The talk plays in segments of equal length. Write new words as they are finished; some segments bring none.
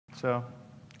So,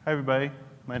 hi everybody.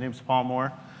 My name's Paul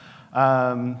Moore. If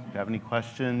you have any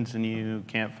questions and you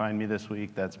can't find me this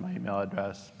week, that's my email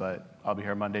address. But I'll be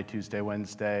here Monday, Tuesday,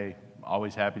 Wednesday.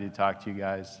 Always happy to talk to you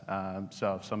guys.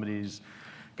 So if somebody's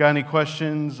got any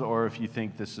questions, or if you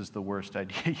think this is the worst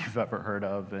idea you've ever heard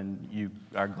of, and you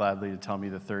are gladly to tell me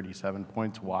the 37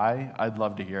 points why, I'd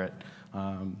love to hear it.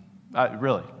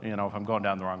 Really, if I'm going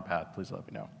down the wrong path, please let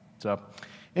me know. So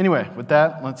anyway, with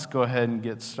that, let's go ahead and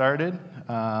get started.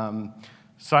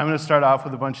 So I'm going to start off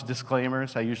with a bunch of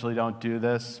disclaimers. I usually don't do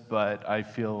this, but I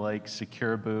feel like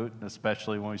secure boot,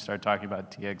 especially when we start talking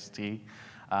about TXT,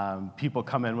 people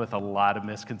come in with a lot of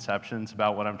misconceptions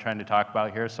about what I'm trying to talk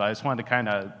about here, so I just wanted to kind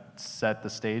of set the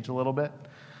stage a little bit.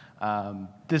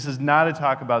 This is not a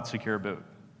talk about secure boot,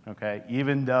 okay?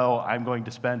 Even though I'm going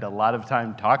to spend a lot of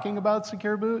time talking about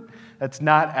secure boot, that's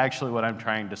not actually what I'm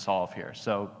trying to solve here.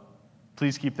 So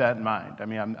please keep that in mind. I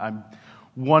mean,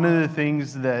 one of the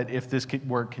things that if this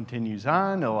work continues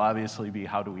on, it'll obviously be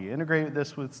how do we integrate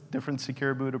this with different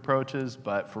secure boot approaches,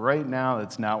 but for right now,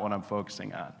 that's not what I'm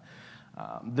focusing on.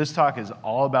 This talk is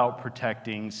all about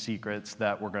protecting secrets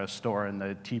that we're going to store in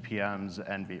the TPM's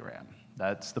NVRAM.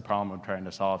 That's the problem I'm trying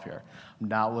to solve here. I'm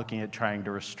not looking at trying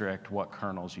to restrict what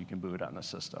kernels you can boot on the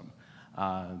system.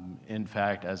 In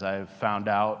fact, as I've found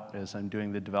out as I'm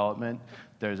doing the development,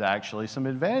 there's actually some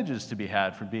advantages to be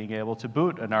had for being able to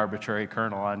boot an arbitrary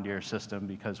kernel onto your system,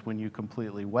 because when you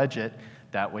completely wedge it,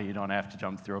 that way you don't have to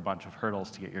jump through a bunch of hurdles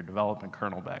to get your development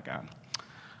kernel back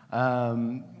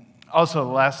on. Also,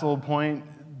 the last little point,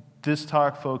 this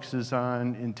talk focuses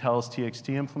on Intel's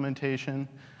TXT implementation.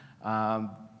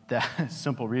 The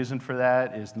simple reason for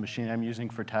that is the machine I'm using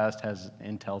for test has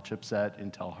Intel chipset,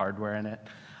 Intel hardware in it.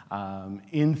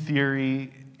 In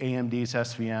theory, AMD's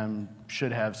SVM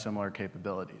should have similar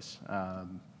capabilities.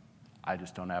 I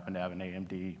just don't happen to have an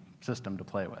AMD system to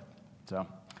play with. So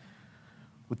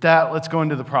with that, let's go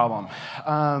into the problem.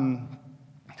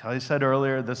 As I said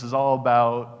earlier, this is all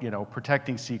about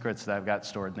protecting secrets that I've got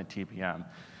stored in the TPM.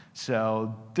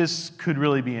 So this could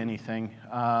really be anything,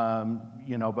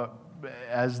 but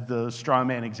as the straw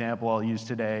man example I'll use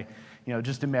today,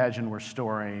 just imagine we're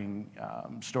storing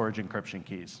storage encryption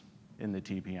keys in the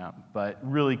TPM, but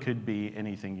really could be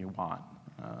anything you want.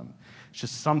 It's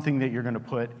just something that you're going to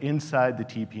put inside the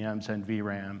TPM's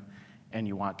NVRAM and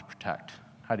you want to protect.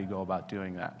 How do you go about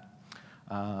doing that?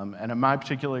 And in my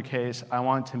particular case, I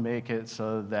want to make it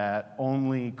so that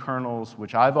only kernels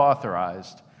which I've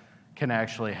authorized can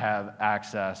actually have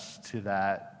access to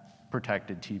that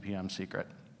protected TPM secret.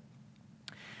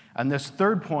 And this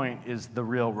third point is the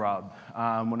real rub.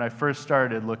 When I first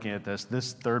started looking at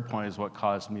this third point is what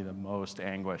caused me the most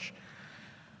anguish.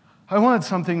 I wanted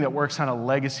something that works on a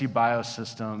legacy BIOS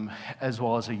system as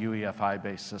well as a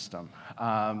UEFI-based system.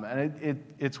 And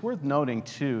it's worth noting,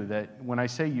 too, that when I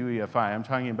say UEFI, I'm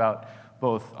talking about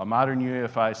both a modern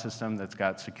UEFI system that's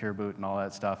got secure boot and all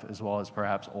that stuff, as well as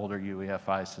perhaps older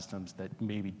UEFI systems that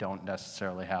maybe don't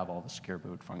necessarily have all the secure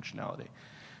boot functionality.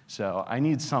 So I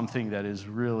need something that is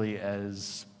really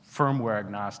as firmware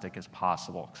agnostic as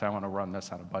possible, because I want to run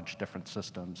this on a bunch of different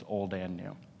systems, old and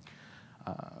new.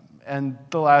 And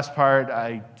the last part,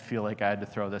 I feel like I had to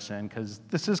throw this in, because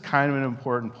this is kind of an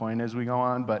important point as we go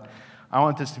on, but I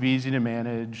want this to be easy to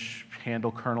manage,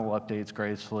 handle kernel updates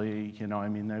gracefully.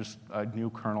 There's a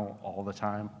new kernel all the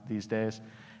time these days,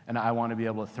 and I want to be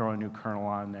able to throw a new kernel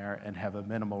on there and have a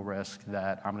minimal risk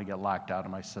that I'm going to get locked out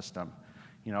of my system.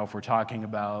 If we're talking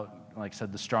about, like I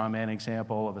said, the straw man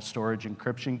example of a storage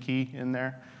encryption key in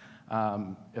there,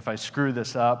 if I screw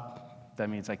this up, that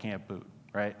means I can't boot,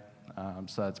 right?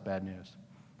 So that's bad news.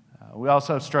 We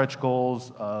also have stretch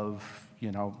goals of,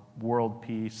 world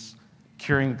peace,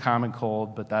 curing the common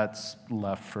cold, but that's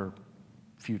left for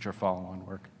future follow-on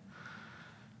work.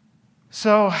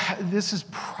 So this is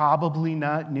probably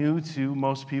not new to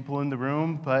most people in the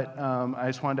room, but I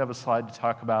just wanted to have a slide to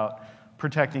talk about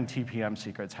protecting TPM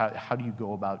secrets. How do you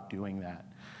go about doing that?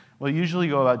 Well, you usually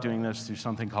go about doing this through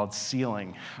something called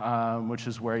sealing, which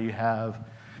is where you have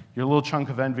your little chunk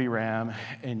of NVRAM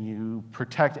and you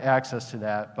protect access to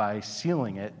that by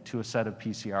sealing it to a set of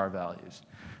PCR values.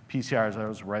 PCRs are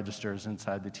those registers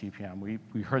inside the TPM.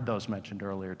 We heard those mentioned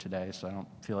earlier today, so I don't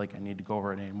feel like I need to go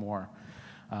over it anymore.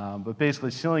 But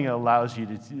basically, sealing it allows you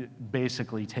to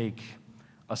basically take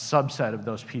a subset of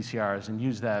those PCRs and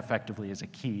use that effectively as a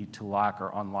key to lock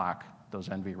or unlock those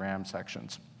NVRAM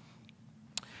sections.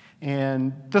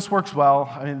 And this works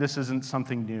well. This isn't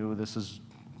something new. This is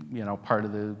part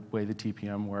of the way the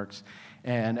TPM works.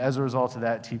 And as a result of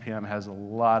that, TPM has a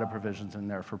lot of provisions in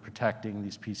there for protecting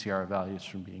these PCR values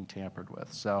from being tampered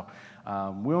with. So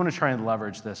we want to try and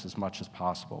leverage this as much as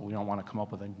possible. We don't want to come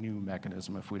up with a new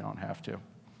mechanism if we don't have to.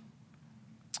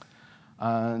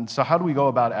 And so how do we go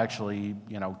about actually,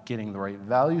 getting the right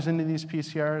values into these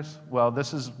PCRs? Well,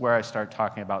 this is where I start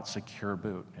talking about secure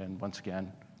boot. And once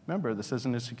again, remember, this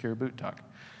isn't a secure boot talk.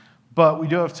 But we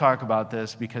do have to talk about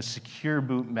this because secure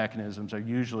boot mechanisms are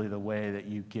usually the way that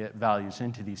you get values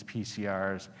into these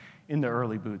PCRs in the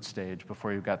early boot stage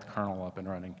before you've got the kernel up and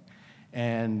running.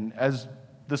 And as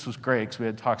this was great, because we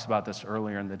had talks about this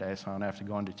earlier in the day, so I don't have to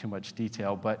go into too much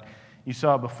detail, but you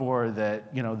saw before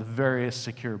that the various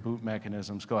secure boot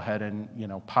mechanisms go ahead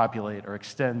and populate or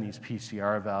extend these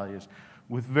PCR values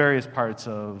with various parts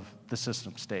of the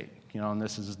system state. And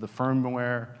this is the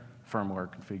firmware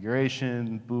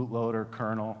configuration, bootloader,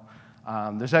 kernel.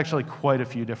 There's actually quite a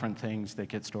few different things that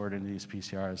get stored into these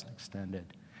PCRs and extended.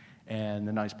 And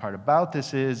the nice part about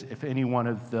this is if any one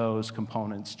of those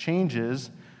components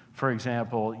changes, for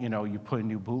example, you put a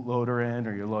new bootloader in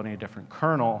or you're loading a different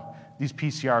kernel, these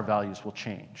PCR values will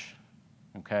change,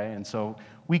 okay? And so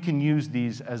we can use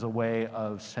these as a way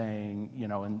of saying,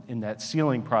 in that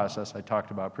sealing process I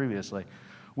talked about previously,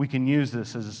 we can use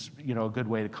this as, a good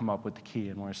way to come up with the key,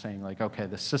 and we're saying like, okay,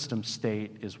 the system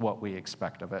state is what we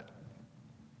expect of it.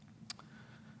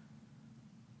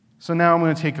 So now I'm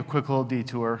going to take a quick little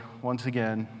detour. Once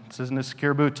again, this isn't a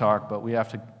secure boot talk, but we have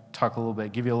to talk a little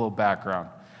bit, give you a little background.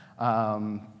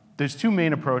 There's two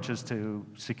main approaches to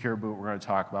secure boot we're going to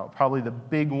talk about. Probably the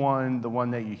big one, the one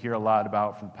that you hear a lot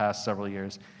about for the past several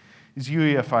years, is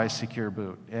UEFI secure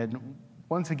boot. And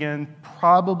once again,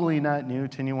 probably not new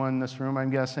to anyone in this room, I'm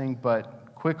guessing,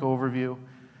 but quick overview.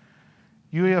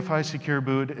 UEFI secure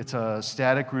boot, it's a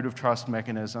static root of trust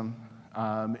mechanism.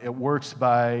 It works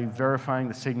by verifying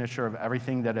the signature of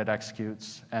everything that it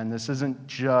executes. And this isn't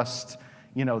just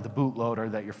the bootloader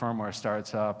that your firmware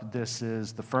starts up. This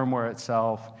is the firmware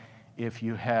itself. If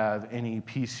you have any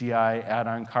PCI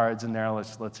add-on cards in there,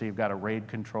 let's say you've got a RAID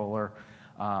controller,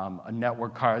 a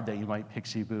network card that you might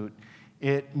PXE boot,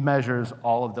 it measures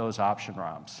all of those option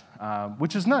ROMs,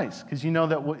 which is nice, because you know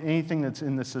that anything that's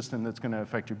in the system that's going to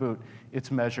affect your boot, it's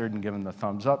measured and given the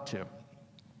thumbs up to.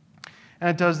 And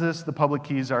it does this, the public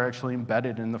keys are actually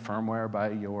embedded in the firmware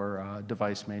by your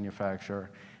device manufacturer.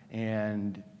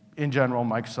 And in general,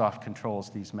 Microsoft controls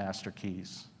these master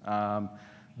keys.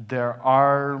 There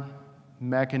are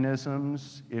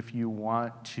mechanisms, if you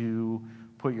want to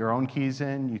put your own keys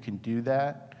in, you can do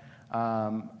that.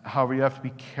 However, you have to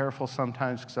be careful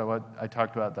sometimes, because I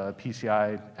talked about the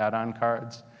PCI add-on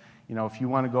cards. If you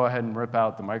want to go ahead and rip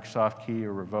out the Microsoft key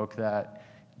or revoke that,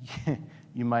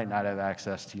 you might not have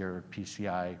access to your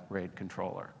PCI RAID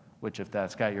controller, which if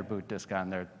that's got your boot disk on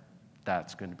there,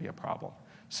 that's going to be a problem.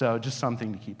 So just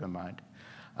something to keep in mind.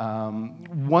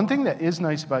 One thing that is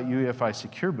nice about UEFI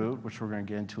secure boot, which we're going to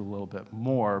get into a little bit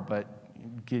more,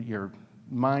 but get your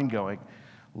mind going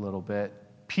a little bit,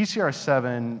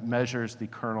 PCR7 measures the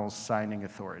kernel's signing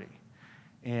authority.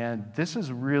 And this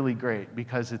is really great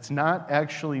because it's not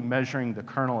actually measuring the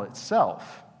kernel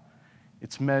itself.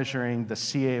 It's measuring the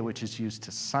CA which is used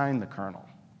to sign the kernel.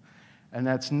 And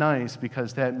that's nice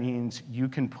because that means you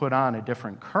can put on a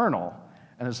different kernel,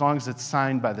 and as long as it's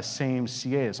signed by the same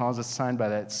CA, as long as it's signed by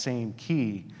that same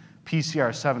key,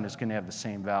 PCR7 is going to have the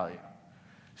same value.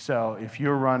 So if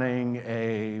you're running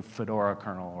a Fedora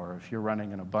kernel, or if you're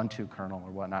running an Ubuntu kernel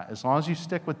or whatnot, as long as you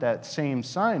stick with that same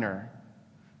signer,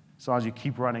 as long as you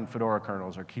keep running Fedora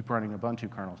kernels or keep running Ubuntu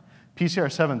kernels,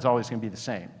 PCR7 is always going to be the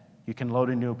same. You can load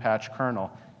a new patch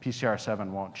kernel, PCR7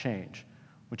 won't change,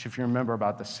 which if you remember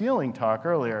about the sealing talk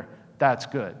earlier, that's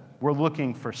good. We're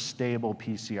looking for stable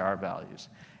PCR values,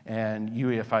 and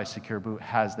UEFI Secure Boot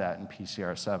has that in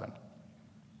PCR7.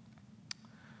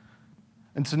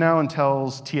 And so now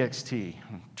Intel's TXT,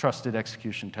 Trusted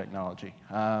Execution Technology.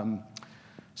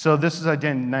 So this is a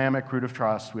dynamic root of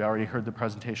trust. We already heard the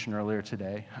presentation earlier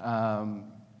today.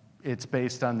 It's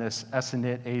based on this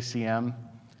SINIT ACM,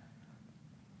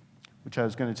 which I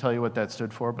was going to tell you what that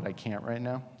stood for, but I can't right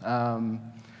now.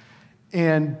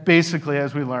 And basically,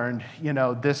 as we learned,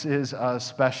 this is a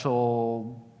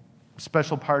special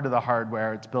part of the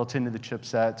hardware. It's built into the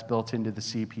chipset, it's built into the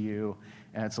CPU,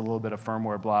 and it's a little bit of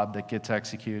firmware blob that gets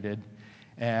executed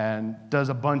and does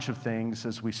a bunch of things,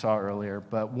 as we saw earlier.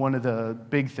 But one of the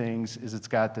big things is it's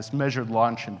got this measured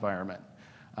launch environment,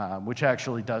 which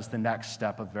actually does the next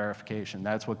step of verification.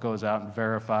 That's what goes out and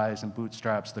verifies and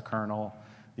bootstraps the kernel,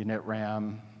 the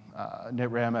NVRAM,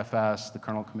 NVRAM FS, the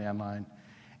kernel command line.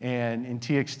 And in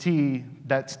TXT,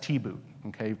 that's tboot.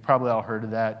 Okay, you've probably all heard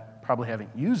of that, probably haven't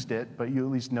used it, but you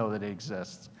at least know that it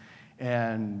exists.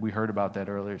 And we heard about that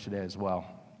earlier today as well.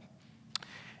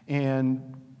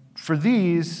 And for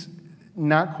these,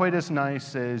 not quite as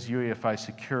nice as UEFI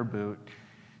Secure Boot.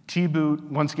 tboot,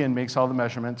 once again, makes all the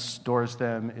measurements, stores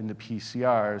them in the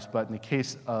PCRs, but in the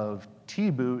case of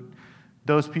tboot,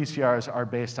 those PCRs are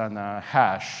based on the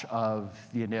hash of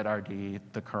the init.RD,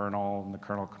 the kernel, and the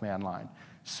kernel command line.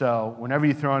 So whenever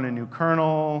you throw in a new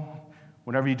kernel,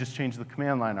 whenever you just change the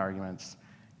command line arguments,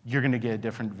 you're going to get a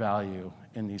different value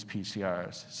in these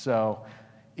PCRs. So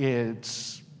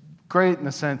it's great in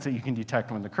the sense that you can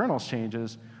detect when the kernel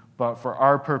changes, but for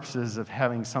our purposes of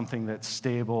having something that's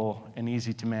stable and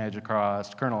easy to manage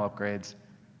across kernel upgrades,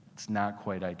 it's not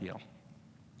quite ideal.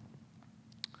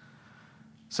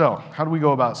 So how do we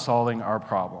go about solving our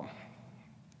problem?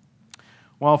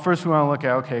 Well, first we want to look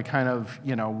at, okay, kind of,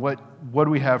 what do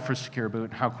we have for secure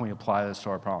boot, and how can we apply this to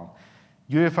our problem?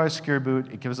 UEFI secure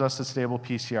boot, it gives us the stable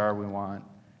PCR we want.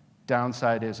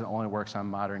 Downside is it only works on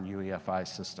modern UEFI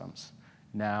systems.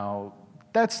 Now,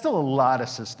 that's still a lot of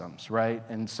systems, right?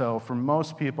 And so for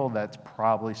most people, that's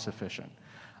probably sufficient.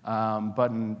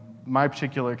 But in my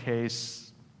particular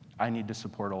case, I need to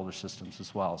support older systems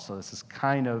as well. So this is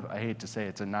kind of, I hate to say,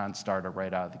 it's a non-starter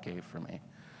right out of the gate for me.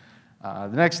 The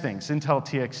next thing is Intel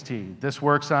TXT. This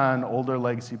works on older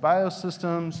legacy BIOS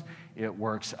systems. It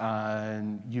works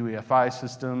on UEFI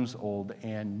systems, old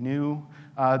and new.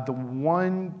 The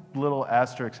one little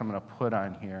asterisk I'm going to put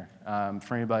on here,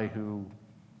 for anybody who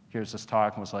hears this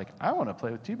talk and was like, I want to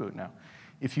play with tboot now.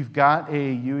 If you've got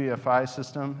a UEFI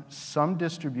system, some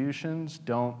distributions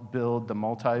don't build the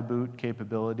multi-boot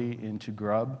capability into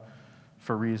Grub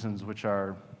for reasons which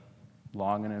are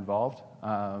long and involved,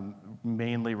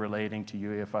 mainly relating to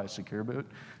UEFI secure boot.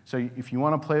 So if you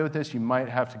want to play with this, you might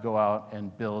have to go out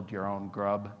and build your own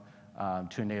Grub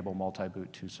to enable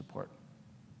multi-boot 2 support.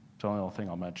 It's the only little thing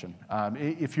I'll mention.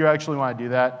 If you actually want to do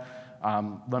that,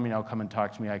 let me know, come and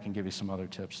talk to me. I can give you some other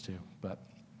tips too. But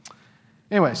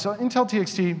anyway, so Intel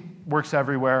TXT works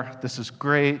everywhere. This is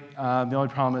great. The only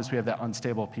problem is we have that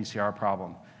unstable PCR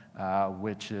problem,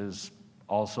 which is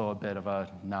also a bit of a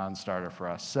non-starter for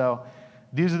us. So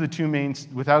these are the two main,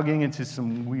 without getting into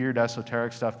some weird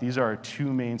esoteric stuff, these are our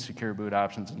two main secure boot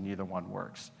options and neither one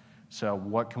works. So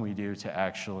what can we do to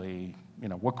actually,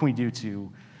 what can we do to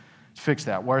fix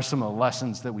that? What are some of the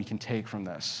lessons that we can take from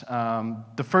this?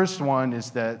 The first one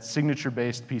is that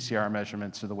signature-based PCR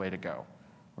measurements are the way to go,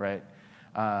 right?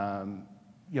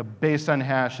 Based on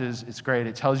hashes, it's great.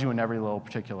 It tells you when every little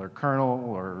particular kernel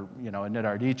or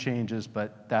init.RD changes,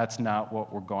 but that's not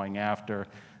what we're going after.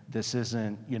 This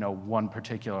isn't one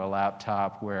particular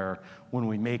laptop where when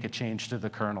we make a change to the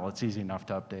kernel, it's easy enough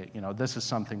to update. This is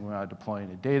something we want to deploy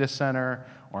in a data center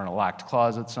or in a locked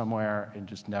closet somewhere and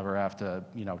just never have to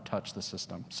touch the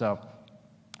system. So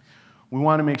we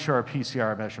want to make sure our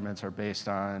PCR measurements are based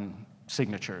on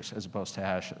signatures as opposed to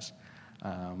hashes.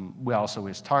 We also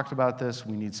always talked about this.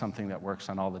 We need something that works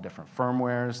on all the different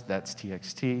firmwares. That's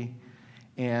TXT.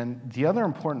 And the other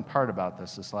important part about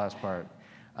this last part,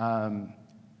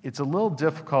 it's a little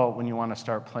difficult when you want to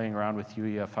start playing around with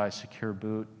UEFI secure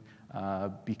boot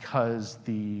because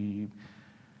the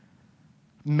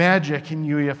magic in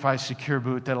UEFI secure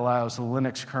boot that allows the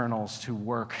Linux kernels to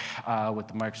work with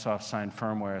the Microsoft signed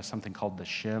firmware is something called the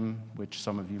shim, which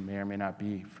some of you may or may not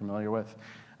be familiar with.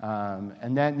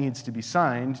 And that needs to be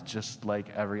signed just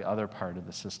like every other part of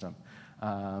the system.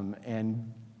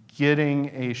 And getting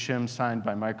a shim signed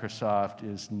by Microsoft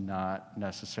is not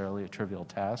necessarily a trivial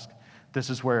task. This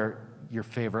is where your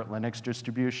favorite Linux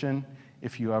distribution,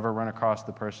 if you ever run across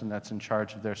the person that's in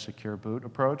charge of their secure boot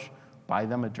approach, buy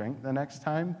them a drink the next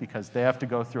time because they have to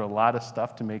go through a lot of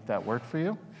stuff to make that work for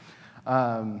you.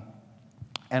 And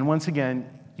once again,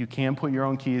 you can put your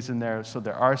own keys in there, so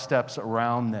there are steps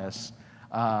around this,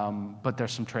 but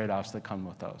there's some trade-offs that come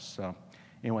with those. So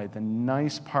anyway, the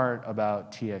nice part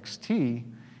about TXT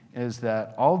is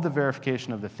that all of the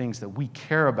verification of the things that we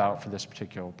care about for this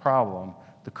particular problem,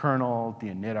 the kernel, the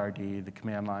init.RD, the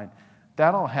command line,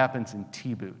 that all happens in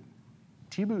tboot.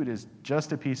 Tboot is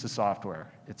just a piece of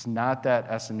software. It's not that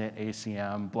sinit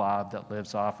ACM blob that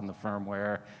lives off in the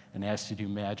firmware and has to do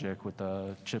magic with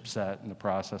the chipset and the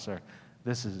processor.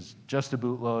 This is just a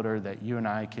bootloader that you and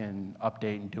I can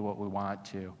update and do what we want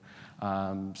to.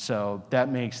 So that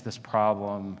makes this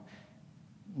problem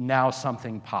now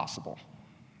something possible.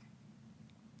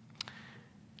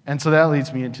 And so that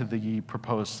leads me into the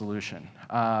proposed solution.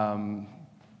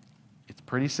 It's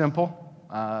pretty simple.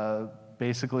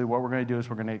 Basically, what we're going to do is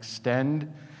we're going to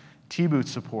extend tboot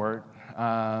support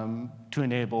to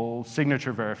enable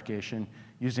signature verification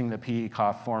using the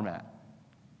PECOF format.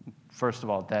 first of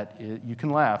all, you can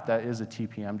laugh. That is a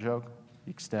TPM joke,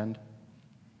 extend.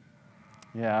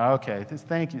 Yeah, okay,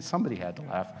 thank you. Somebody had to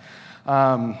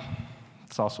laugh.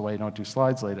 It's also why you don't do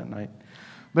slides late at night.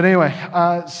 But anyway,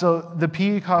 so the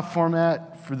PECOF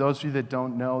format, for those of you that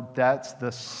don't know, that's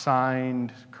the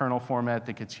signed kernel format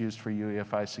that gets used for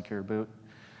UEFI secure boot.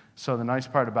 So the nice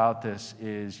part about this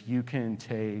is you can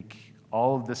take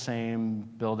all of the same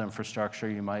build infrastructure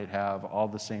you might have, all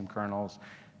the same kernels.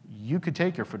 You could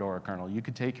take your Fedora kernel, you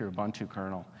could take your Ubuntu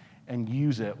kernel, and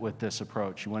use it with this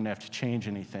approach. You wouldn't have to change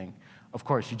anything. Of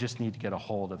course, you just need to get a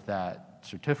hold of that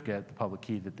certificate, the public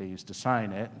key that they use to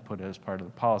sign it, and put it as part of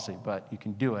the policy, but you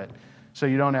can do it. So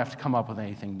you don't have to come up with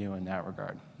anything new in that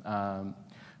regard.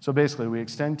 So basically, we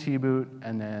extend tboot,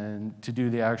 and then to do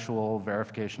the actual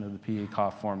verification of the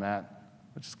PECOF format,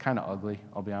 which is kind of ugly,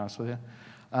 I'll be honest with you.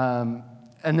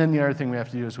 And then the other thing we have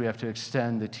to do is we have to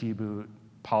extend the tboot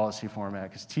policy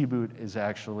format, because tboot is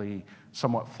actually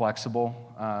somewhat flexible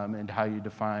in how you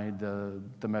define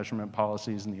the measurement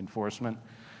policies and the enforcement.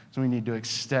 So we need to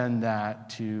extend that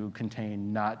to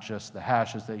contain not just the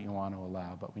hashes that you want to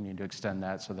allow, but we need to extend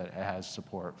that so that it has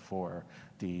support for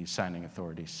the signing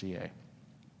authority, CA.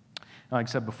 And like I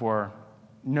said before,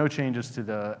 no changes to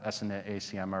the SNIT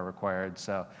ACM are required,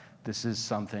 so this is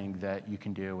something that you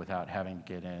can do without having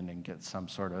to get in and get some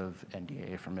sort of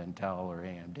NDA from Intel or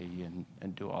AMD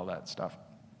and do all that stuff.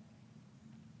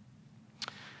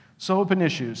 So open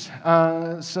issues.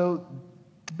 So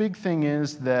the big thing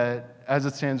is that as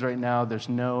it stands right now, there's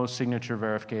no signature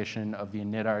verification of the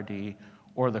init.RD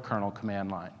or the kernel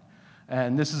command line.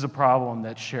 And this is a problem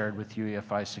that's shared with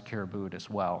UEFI Secure Boot as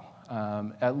well.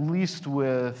 At least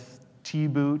with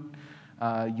tboot,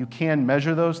 you can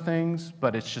measure those things,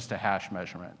 but it's just a hash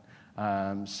measurement.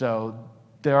 So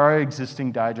there are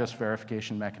existing digest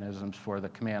verification mechanisms for the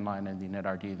command line and the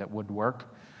init.RD that would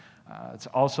work. It's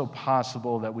also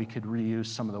possible that we could reuse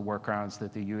some of the workarounds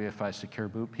that the UEFI Secure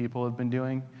Boot people have been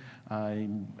doing.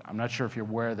 I'm not sure if you're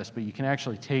aware of this, but you can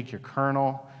actually take your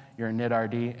kernel, your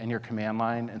init.RD, and your command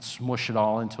line and smush it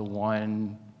all into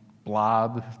one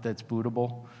blob that's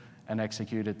bootable and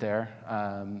execute it there.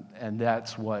 And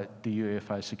that's what the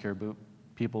UEFI Secure Boot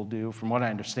people do, from what I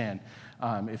understand,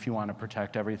 if you want to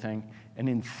protect everything. And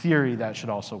in theory, that should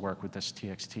also work with this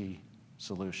TXT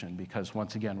solution, because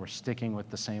once again, we're sticking with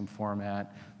the same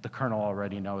format. The kernel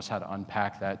already knows how to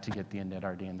unpack that to get the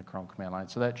init.RD and the kernel command line,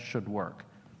 so that should work.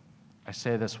 I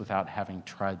say this without having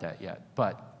tried that yet,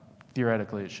 but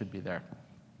theoretically it should be there.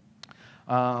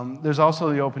 There's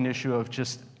also the open issue of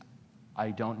just,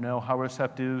 I don't know how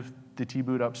receptive the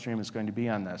tboot upstream is going to be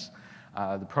on this.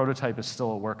 The prototype is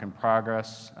still a work in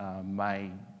progress. My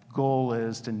goal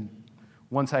is to,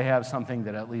 once I have something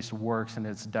that at least works in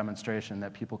its demonstration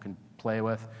that people can play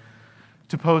with,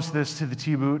 to post this to the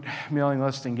tboot mailing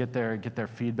list and get their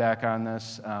feedback on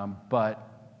this. But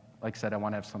like I said, I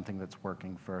want to have something that's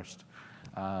working first.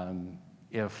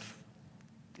 If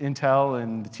Intel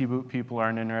and the tboot people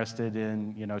aren't interested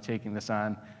in taking this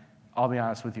on, I'll be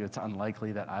honest with you, it's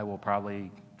unlikely that I will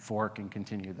probably fork and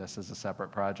continue this as a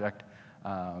separate project.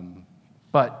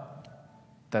 But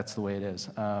that's the way it is.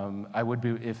 I would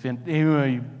be, if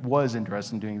anybody was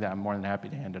interested in doing that, I'm more than happy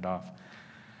to hand it off.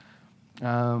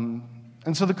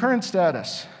 And so the current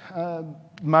status,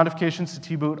 modifications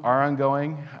to tboot are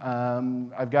ongoing.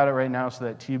 I've got it right now so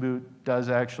that tboot does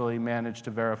actually manage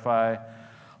to verify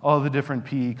all the different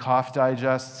PECOF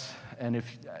digests. And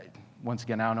if, once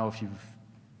again, I don't know if you've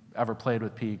ever played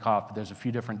with PECOF, but there's a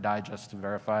few different digests to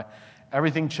verify.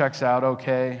 Everything checks out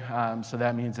okay, so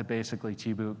that means that basically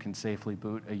tboot can safely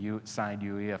boot a signed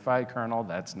UEFI kernel.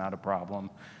 That's not a problem.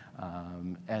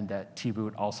 And that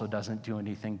tboot also doesn't do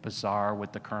anything bizarre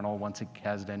with the kernel. Once it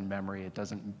has it in memory, it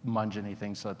doesn't munge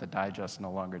anything so that the digests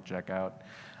no longer check out.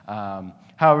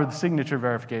 However, the signature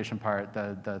verification part,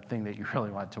 the thing that you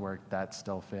really want to work, that's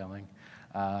still failing.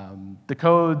 The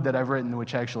code that I've written,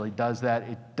 which actually does that,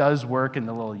 it does work in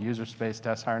the little user space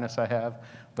test harness I have,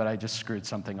 but I just screwed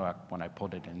something up when I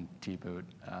put it in tboot.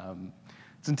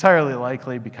 It's entirely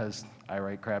likely because I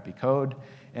write crappy code,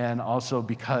 and also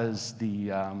because the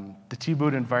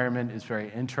tboot environment is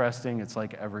very interesting. It's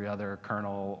like every other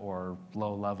kernel or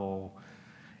low-level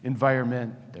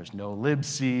environment. There's no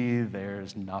libc,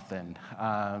 there's nothing.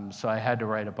 So I had to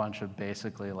write a bunch of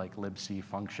basically like libc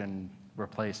function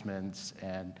replacements,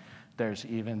 and there's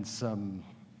even some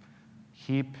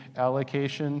heap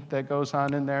allocation that goes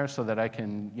on in there so that I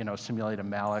can simulate a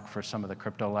malloc for some of the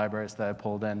crypto libraries that I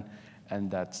pulled in,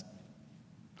 and that's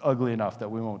ugly enough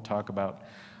that we won't talk about.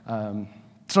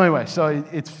 So anyway, so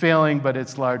it's failing, but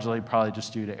it's largely probably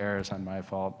just due to errors on my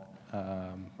fault,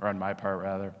 or on my part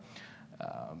rather.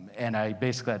 And I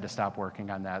basically had to stop working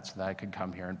on that so that I could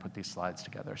come here and put these slides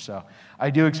together. So I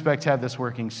do expect to have this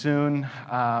working soon.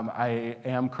 I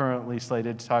am currently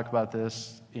slated to talk about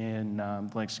this in the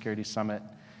Linux Security Summit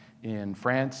in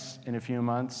France in a few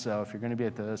months. So if you're going to be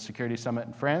at the Security Summit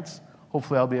in France,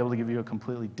 hopefully I'll be able to give you a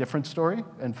completely different story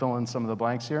and fill in some of the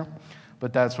blanks here.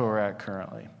 But that's where we're at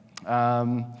currently.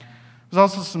 There's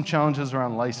also some challenges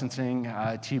around licensing.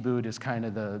 tboot is kind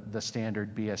of the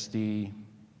standard BSD,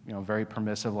 very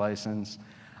permissive license.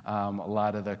 A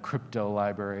lot of the crypto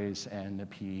libraries and the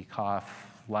PCOF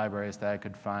libraries that I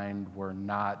could find were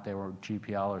not. They were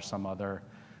GPL or some other.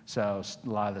 So a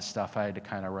lot of the stuff I had to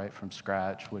kind of write from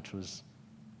scratch, which was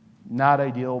not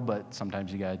ideal, but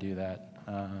sometimes you got to do that.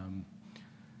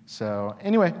 So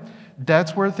anyway,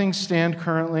 that's where things stand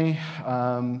currently.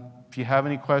 If you have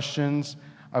any questions,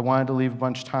 I wanted to leave a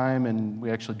bunch of time, and we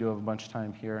actually do have a bunch of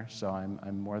time here, so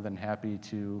I'm more than happy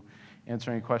to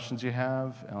answer any questions you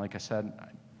have. And like I said,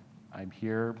 I'm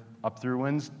here up through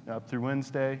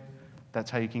Wednesday. That's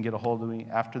how you can get a hold of me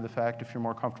after the fact if you're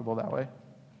more comfortable that way.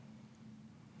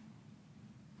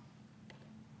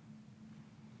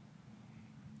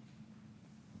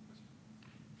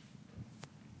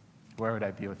 Where would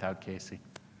I be without Casey?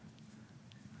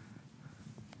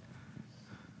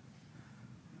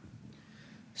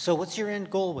 So what's your end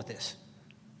goal with this?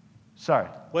 Sorry.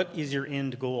 What is your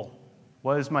end goal?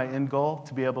 What is my end goal?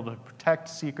 To be able to protect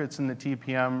secrets in the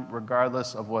TPM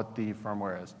regardless of what the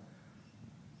firmware is.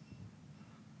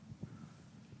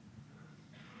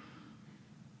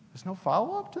 There's no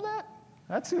follow-up to that?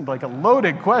 That seemed like a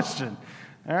loaded question.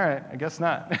 All right, I guess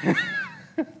not.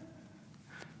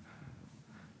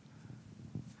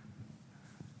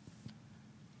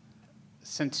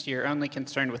 Since you're only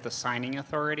concerned with the signing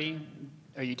authority,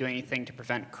 are you doing anything to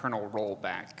prevent kernel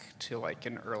rollback to like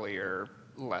an earlier,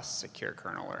 less secure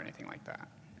kernel or anything like that?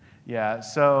 Yeah,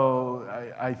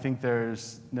 so I think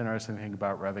there's an interesting thing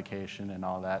about revocation and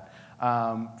all that.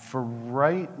 For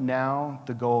right now,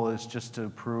 the goal is just to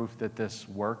prove that this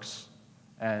works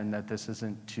and that this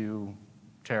isn't too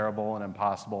terrible and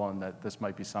impossible and that this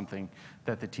might be something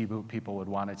that the tboot people would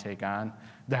want to take on.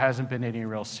 There hasn't been any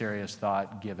real serious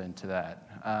thought given to that.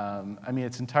 I mean,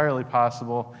 it's entirely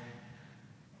possible.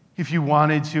 If you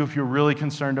wanted to, if you're really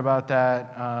concerned about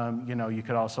that, you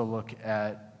could also look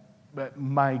at, but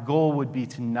my goal would be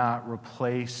to not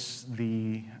replace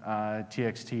the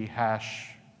TXT hash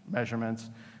measurements.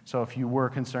 So if you were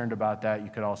concerned about that, you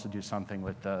could also do something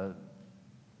with the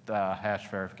hash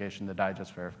verification, the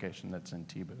digest verification that's in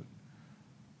tboot.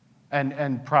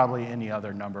 And probably any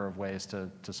other number of ways to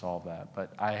solve that,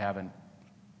 but I haven't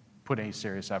put any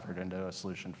serious effort into a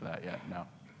solution for that yet, no.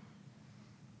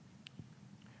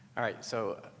 All right,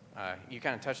 so you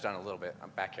kind of touched on it a little bit.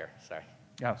 I'm back here, sorry.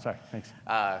 Yeah, sorry, thanks.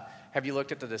 Have you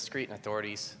looked at the discrete and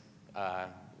authorities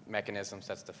mechanisms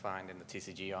that's defined in the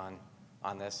TCG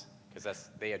on this? Because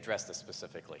they address this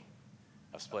specifically,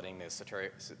 of splitting the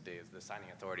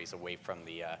signing authorities away from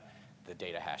the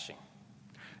data hashing.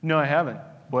 No, I haven't.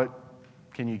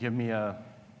 Can you give me a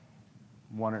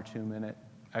 1 or 2 minute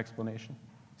explanation?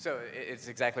 So it's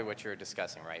exactly what you're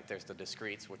discussing, right? There's the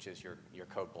discretes, which is your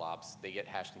code blobs. They get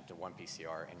hashed into one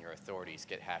PCR, and your authorities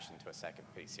get hashed into a second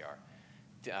PCR.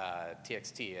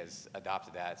 TXT has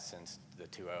adopted that since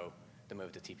the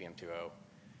move to TPM 2.0.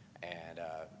 And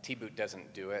tboot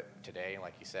doesn't do it today.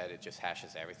 Like you said, it just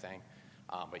hashes everything.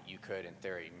 But you could, in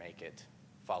theory, make it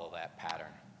follow that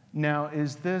pattern. Now,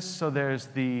 is this, so there's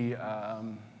the,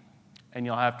 and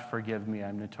you'll have to forgive me,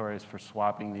 I'm notorious for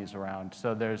swapping these around.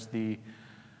 So there's the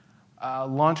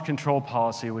launch control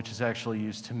policy, which is actually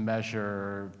used to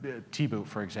measure tboot,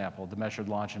 for example, the measured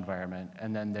launch environment.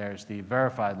 And then there's the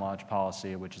verified launch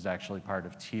policy, which is actually part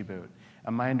of tboot.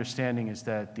 And my understanding is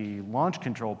that the launch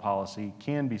control policy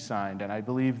can be signed, and I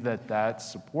believe that that's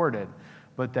supported,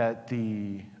 but that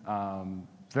the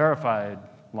verified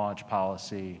launch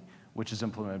policy, which is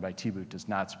implemented by tboot, does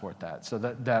not support that. So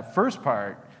that first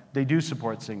part, they do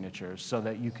support signatures so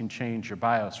that you can change your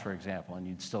BIOS, for example, and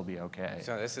you'd still be okay.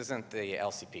 So this isn't the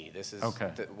LCP. This is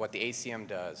okay. What the ACM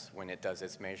does when it does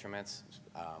its measurements,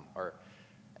 or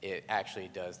it actually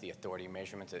does the authority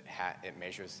measurements. It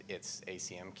measures its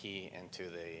ACM key into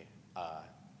the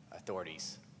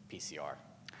authorities PCR.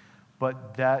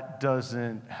 But that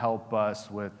doesn't help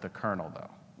us with the kernel, though.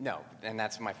 No, and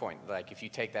that's my point. Like, if you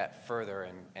take that further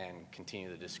and continue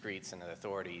the discretes and the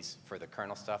authorities for the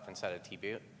kernel stuff inside of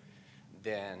tboot,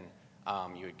 then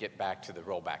you would get back to the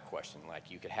rollback question.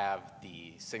 Like, you could have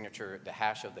the signature, the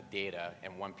hash of the data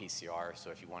in one PCR,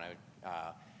 so if you want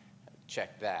to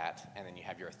check that, and then you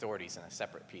have your authorities in a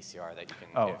separate PCR that you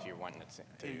can, if you're wanting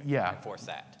to yeah. enforce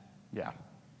that. Yeah.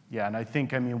 Yeah, and I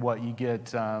think, I mean, what you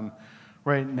get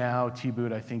right now,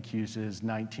 tboot, I think, uses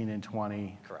 19 and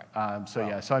 20. Correct. So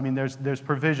yeah, so I mean, there's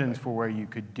provisions for where you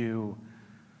could do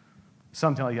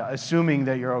something like that, assuming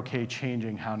that you're okay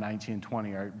changing how 19 and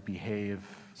 20 behave.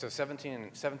 So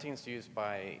 17 is used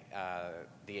by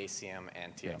the ACM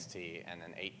and TXT, and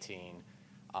then 18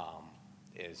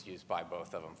 is used by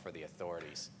both of them for the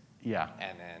authorities. Yeah.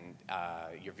 And then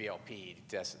your VLP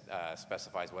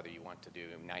specifies whether you want to do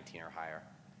 19 or higher.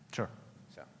 Sure.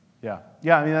 So. Yeah.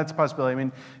 Yeah, I mean, that's a possibility. I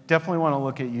mean, definitely want to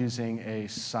look at using a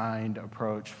signed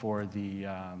approach for the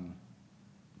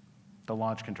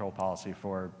launch control policy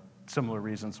for similar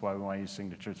reasons why we want to use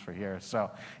signatures for here. So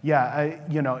yeah,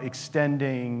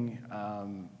 extending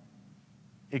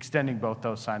both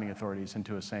those signing authorities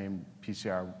into a same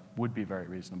PCR would be very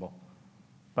reasonable.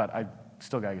 But I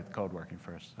still got to get the code working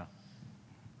first. So.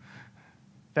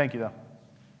 Thank you, though.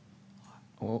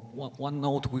 One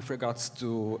note with regards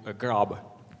to grab.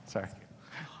 Sorry.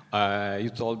 You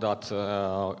told that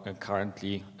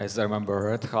currently, as I remember,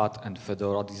 Red Hat and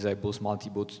Fedora disables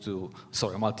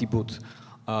multi-boot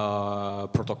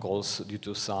protocols due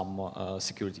to some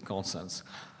security concerns.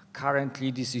 Currently,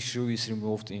 this issue is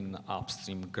removed in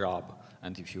upstream grab,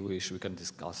 and if you wish, we can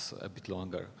discuss a bit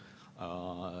longer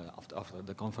after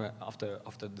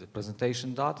the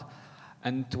presentation.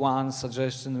 And one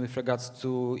suggestion with regards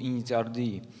to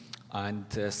init.RD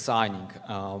and signing.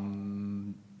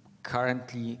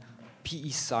 Currently, PE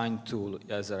sign tool,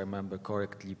 as I remember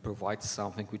correctly, provides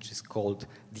something which is called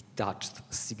detached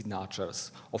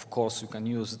signatures. Of course, you can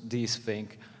use this thing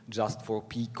just for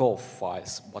PCOF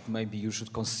files, but maybe you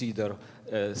should consider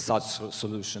such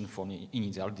solution for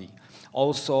init.RD.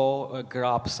 Also,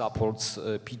 grab supports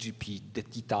PGP, the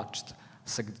detached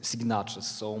signatures,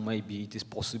 so maybe it is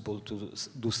possible to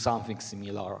do something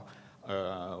similar,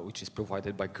 which is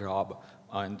provided by grab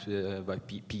and by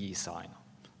PE sign.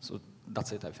 So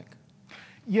that's it, I think.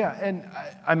 Yeah, and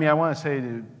I mean, I want to say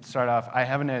to start off, I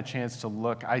haven't had a chance to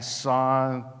look. I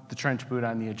saw the trench boot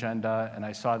on the agenda, and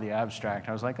I saw the abstract.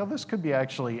 I was like, oh, this could be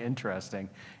actually interesting.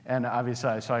 And obviously,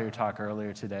 I saw your talk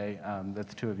earlier today that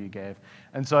the two of you gave.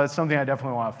 And so it's something I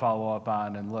definitely want to follow up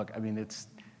on and look. I mean,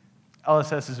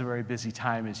 LSS is a very busy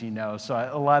time, as you know. So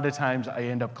a lot of times, I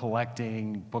end up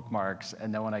collecting bookmarks,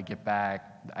 and then when I get back,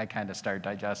 I kind of start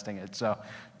digesting it. So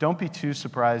don't be too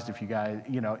surprised if you guys,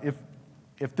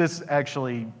 if this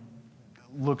actually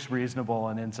looks reasonable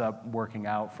and ends up working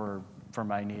out for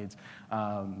my needs,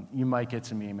 you might get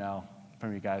some email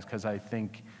from you guys, because I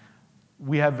think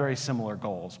we have very similar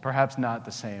goals. Perhaps not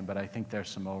the same, but I think there's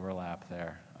some overlap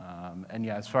there. And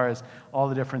yeah, as far as all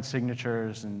the different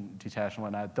signatures and detach and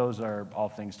whatnot, those are all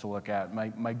things to look at.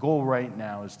 My goal right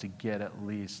now is to get at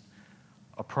least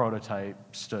a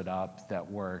prototype stood up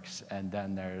that works, and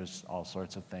then there's all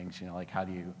sorts of things, like how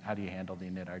do you handle the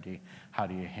init.RD, how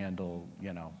do you handle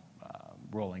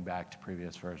rolling back to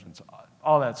previous versions,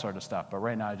 all that sort of stuff. But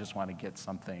right now, I just want to get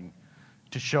something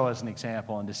to show as an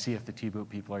example and to see if the tboot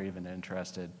people are even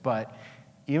interested. But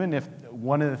even if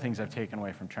one of the things I've taken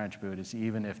away from TrenchBoot is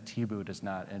even if tboot is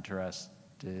not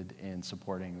interested in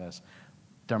supporting this,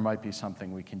 there might be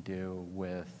something we can do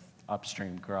with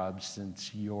upstream grub,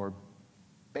 since you're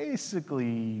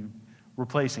basically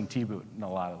replacing tboot in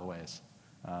a lot of the ways.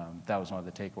 That was one of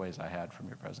the takeaways I had from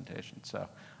your presentation. So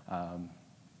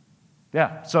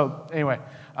yeah, so anyway,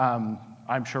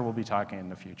 I'm sure we'll be talking in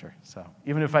the future. So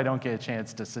even if I don't get a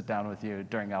chance to sit down with you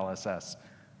during LSS,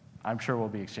 I'm sure we'll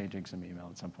be exchanging some email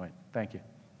at some point. Thank you.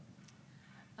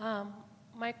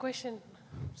 My question,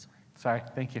 sorry,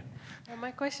 thank you.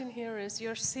 My question here is,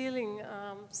 you're sealing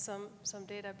some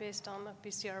data based on a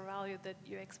PCR value that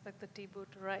you expect the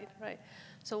tboot to write, right?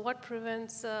 So what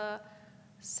prevents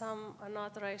some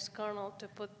unauthorized kernel to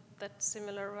put that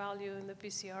similar value in the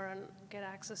PCR and get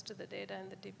access to the data in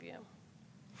the TPM?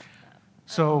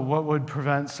 So what would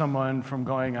prevent someone from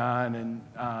going on and,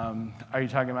 are you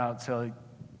talking about, say, like,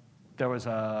 there was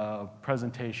a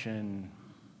presentation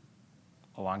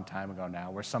a long time ago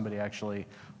now where somebody actually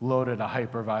loaded a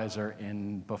hypervisor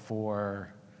in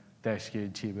before they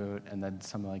executed tboot and then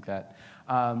something like that.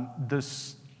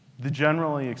 The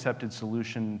generally accepted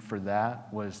solution for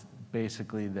that was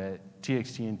basically that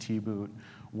TXT and tboot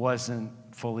wasn't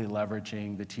fully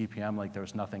leveraging the TPM, like there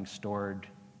was nothing stored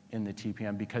in the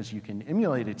TPM, because you can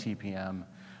emulate a TPM,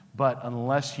 but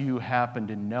unless you happen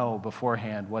to know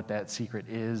beforehand what that secret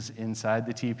is inside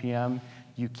the TPM,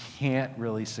 you can't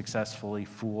really successfully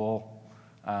fool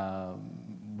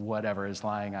whatever is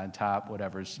lying on top,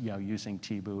 whatever's using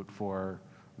tboot for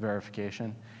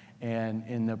verification. And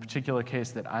in the particular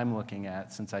case that I'm looking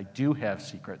at, since I do have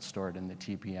secrets stored in the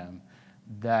TPM,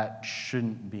 that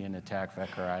shouldn't be an attack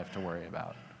vector I have to worry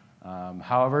about.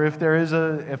 However,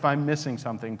 if I'm missing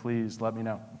something, please let me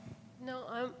know.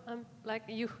 No, I'm like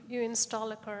you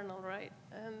install a kernel, right?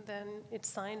 And then it's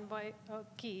signed by a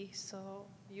key, so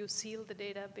you seal the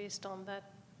data based on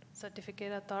that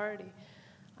certificate authority.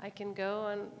 I can go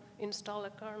and install a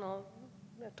kernel,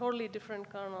 a totally different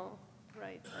kernel,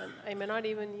 right? And I may not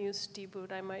even use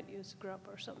tboot, I might use grub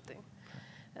or something.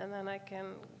 And then I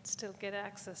can still get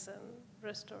access and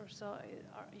restore. So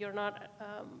you're not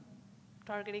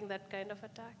targeting that kind of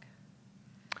attack?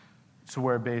 So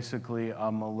where basically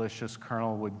a malicious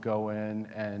kernel would go in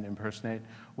and impersonate?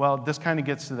 Well, this kind of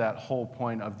gets to that whole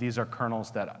point of these are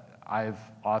kernels that I've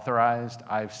authorized,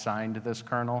 I've signed this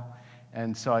kernel.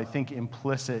 And so I think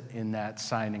implicit in that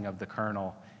signing of the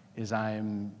kernel is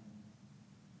I'm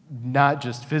not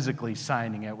just physically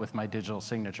signing it with my digital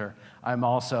signature, I'm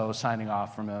also signing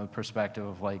off from a perspective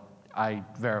of like, I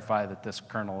verify that this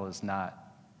kernel is not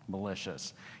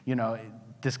malicious. You know,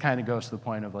 this kind of goes to the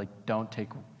point of like,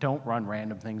 don't run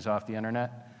random things off the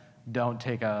internet. Don't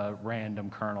take a random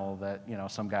kernel that, you know,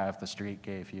 some guy off the street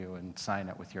gave you and sign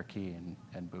it with your key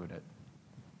and boot it.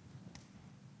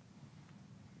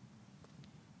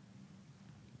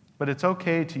 But it's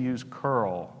okay to use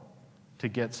curl to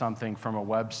get something from a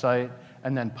website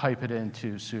and then pipe it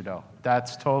into sudo.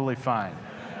 That's totally fine.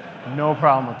 No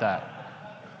problem with that.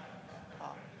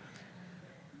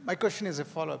 My question is a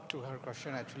follow-up to her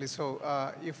question, actually. So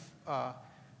if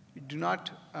you do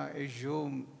not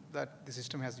assume that the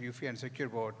system has UEFI and secure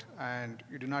boot, and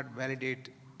you do not validate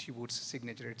tboot's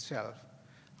signature itself,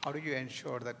 how do you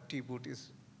ensure that tboot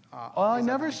is well, I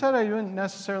never said I didn't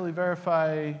necessarily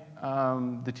verify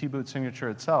the tboot signature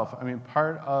itself. I mean,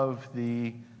 part of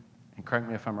the, and correct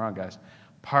me if I'm wrong, guys,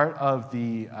 part of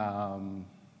the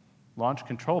launch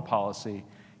control policy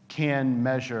can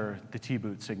measure the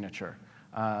tboot signature.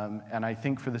 And I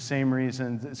think for the same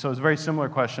reason, so it's a very similar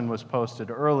question was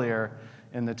posted earlier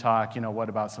in the talk, you know, what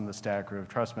about some of the static root of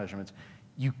trust measurements?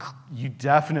 You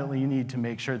definitely need to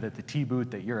make sure that the tboot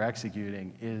that you're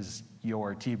executing is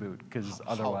your tboot, because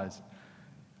otherwise.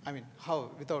 I mean, how,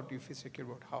 without UEFI secure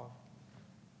boot, how?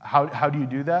 How do you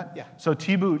do that? Yeah. So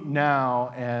tboot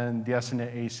now and the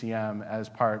SNet ACM as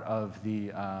part of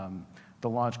the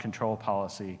launch control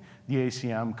policy, the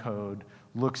ACM code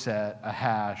looks at a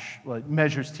hash, well, it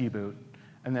measures tboot,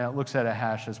 and then it looks at a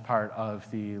hash as part of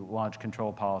the launch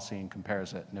control policy and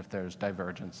compares it. And if there's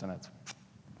divergence, then it's.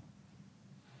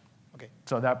 Okay.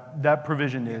 So that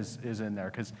provision is in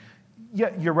there. Because, yeah,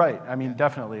 you're right. I mean,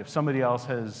 definitely. If somebody else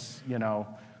has, you know,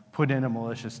 put in a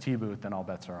malicious tboot, then all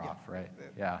bets are off, right?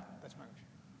 Yeah. That's my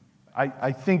question.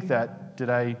 I think that,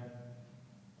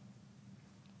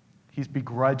 he's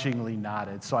begrudgingly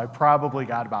nodded, so I probably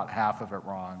got about half of it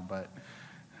wrong, but.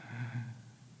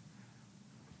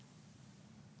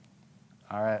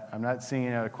 All right, I'm not seeing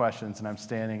any other questions, and I'm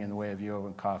standing in the way of you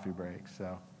over coffee break,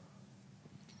 so.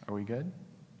 Are we good?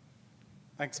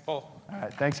 Thanks, Paul. All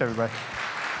right, thanks, everybody.